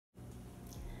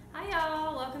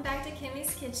welcome back to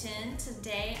Kimmy's Kitchen.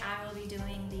 Today I will be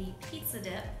doing the pizza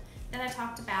dip that I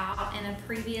talked about in a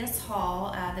previous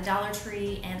haul, the Dollar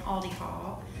Tree and Aldi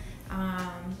haul.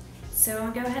 So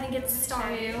I'm gonna go ahead and get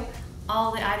started.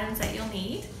 All the items that you'll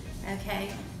need. Okay.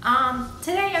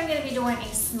 Today I'm gonna be doing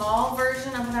a small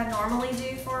version of what I normally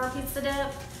do for a pizza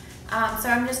dip. So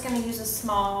I'm just gonna use a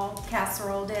small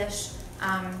casserole dish.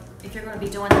 If you're going to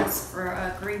be doing this for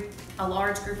a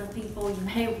large group of people, you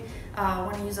may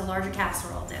want to use a larger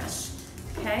casserole dish.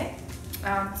 Okay,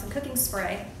 some cooking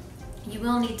spray. You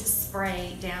will need to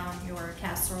spray down your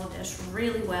casserole dish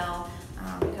really well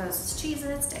because it's cheese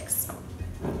and it sticks.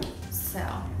 So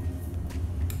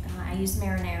I use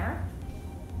marinara.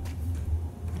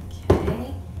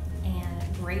 Okay,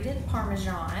 and grated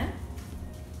Parmesan.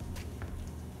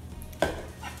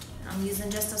 I'm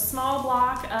using just a small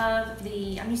block of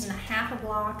I'm using a half a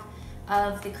block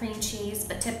of the cream cheese,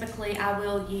 but typically I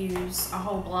will use a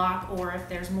whole block, or if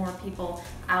there's more people,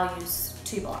 I'll use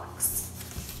 2 blocks.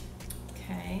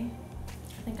 Okay,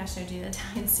 I think I showed you the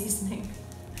Italian seasoning.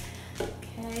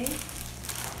 Okay,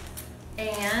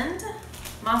 and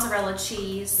mozzarella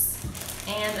cheese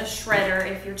and a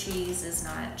shredder if your cheese is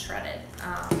not shredded.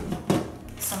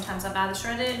 Sometimes I buy the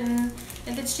shredded, and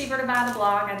if it's cheaper to buy the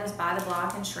block, I just buy the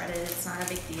block and shred it. It's not a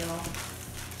big deal.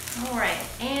 All right,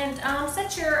 and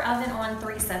set your oven on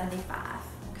 375,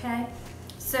 okay?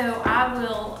 So I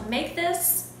will make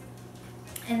this,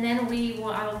 and then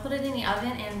I will put it in the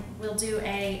oven, and we'll do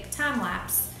a time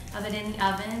lapse of it in the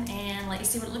oven and let you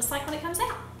see what it looks like when it comes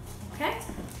out, okay?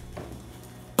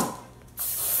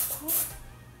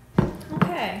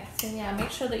 Okay, so yeah,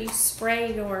 make sure that you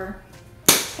spray your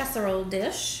casserole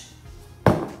dish.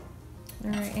 All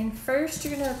right, and first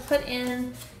you're gonna put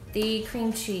in the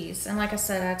cream cheese. And like I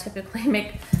said, I typically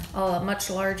make a much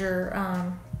larger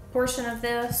portion of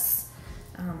this.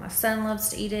 My son loves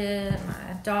to eat it,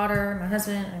 my daughter, my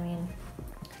husband. I mean,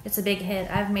 it's a big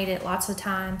hit. I've made it lots of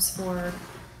times for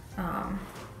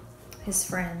his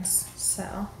friends,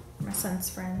 so my son's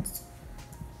friends,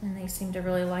 and they seem to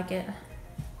really like it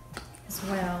as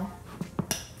well.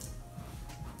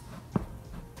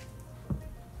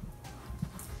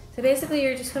 So basically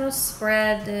you're just going to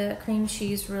spread the cream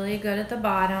cheese really good at the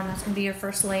bottom. That's going to be your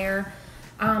first layer.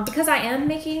 Because I am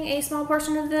making a small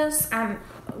portion of this, I'm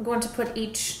going to put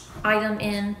each item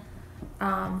in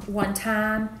one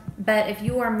time. But if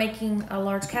you are making a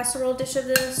large casserole dish of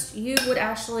this, you would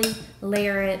actually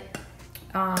layer it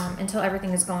until everything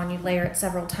is gone. You layer it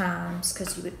several times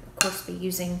because you would of course be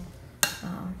using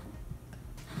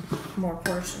more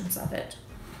portions of it.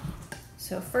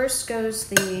 So first goes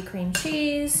the cream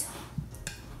cheese,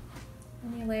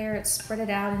 and you layer it, spread it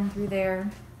out in through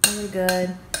there really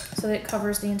good so that it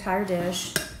covers the entire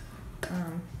dish. So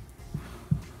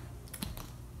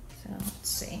let's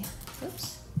see,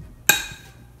 oops.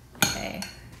 Okay,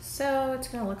 so it's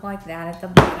gonna look like that at the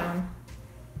bottom.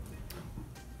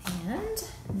 And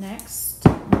next,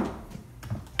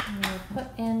 you'll put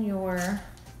in your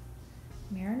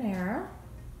marinara.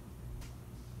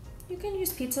 You can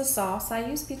use pizza sauce. I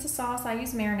use pizza sauce. I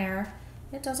use marinara.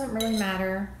 It doesn't really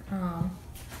matter.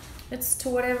 It's to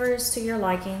whatever is to your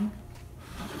liking.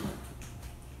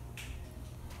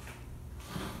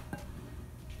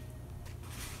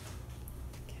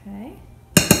 Okay.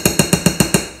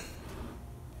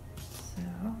 So,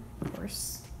 of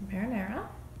course, marinara.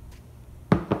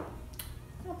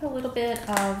 I'll put a little bit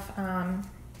of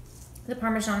the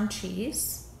Parmesan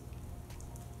cheese.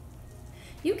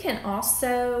 You can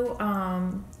also,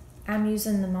 I'm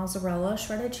using the mozzarella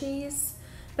shredded cheese,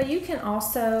 but you can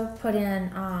also put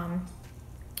in,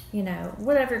 you know,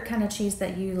 whatever kind of cheese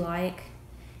that you like.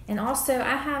 And also,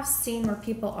 I have seen where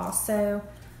people also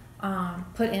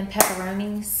put in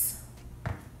pepperonis,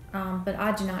 but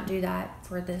I do not do that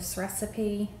for this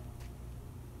recipe.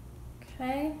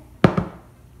 Okay.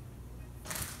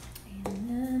 And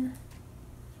then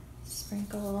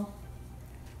sprinkle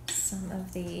some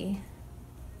of the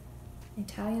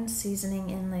Italian seasoning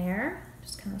in there.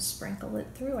 Just kind of sprinkle it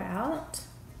throughout.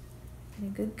 Get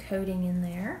a good coating in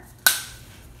there.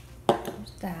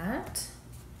 There's that.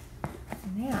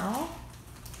 Now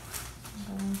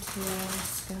I'm going to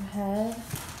just go ahead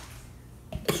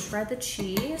and shred the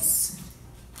cheese.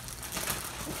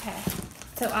 Okay,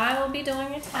 so I will be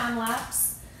doing a time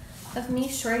lapse of me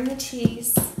shredding the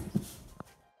cheese.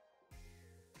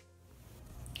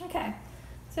 Okay,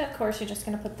 so of course you're just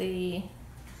going to put the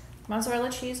mozzarella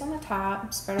cheese on the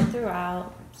top, spread it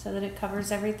throughout so that it covers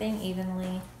everything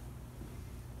evenly.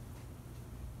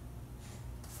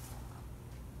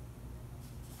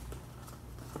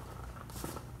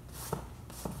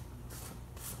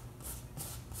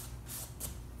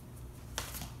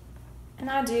 And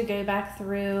I do go back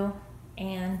through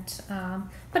and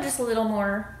put just a little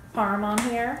more parm on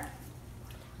here.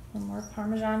 A little more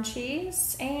Parmesan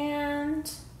cheese and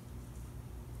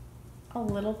a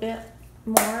little bit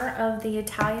more of the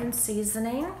Italian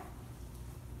seasoning.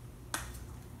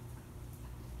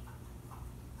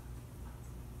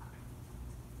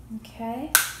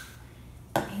 Okay,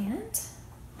 and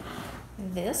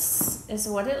this is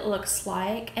what it looks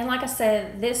like. And like I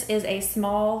said, this is a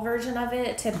small version of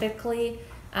it. Typically,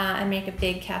 I make a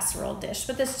big casserole dish,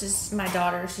 but this is just my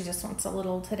daughter. She just wants a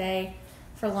little today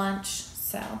for lunch.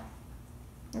 So,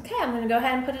 okay, I'm gonna go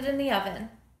ahead and put it in the oven.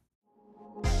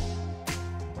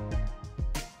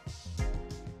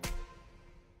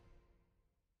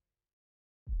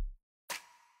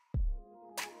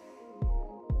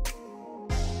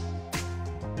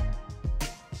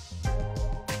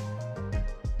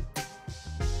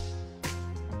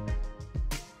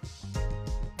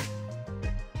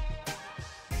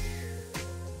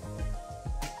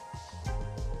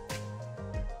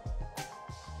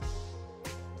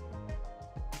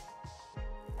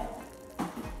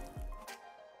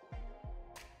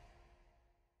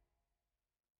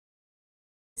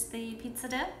 The pizza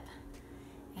dip,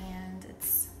 and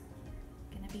it's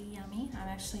gonna be yummy. I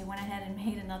actually went ahead and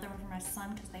made another one for my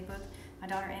son because they both, my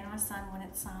daughter and my son,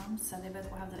 wanted some, so they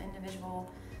both will have the individual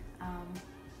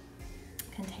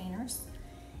containers.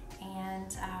 And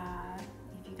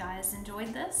if you guys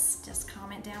enjoyed this, just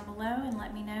comment down below and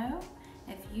let me know.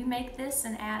 If you make this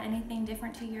and add anything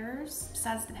different to yours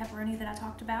besides the pepperoni that I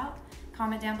talked about,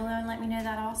 comment down below and let me know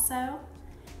that also.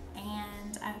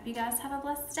 And I hope you guys have a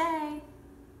blessed day.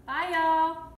 Bye, y'all.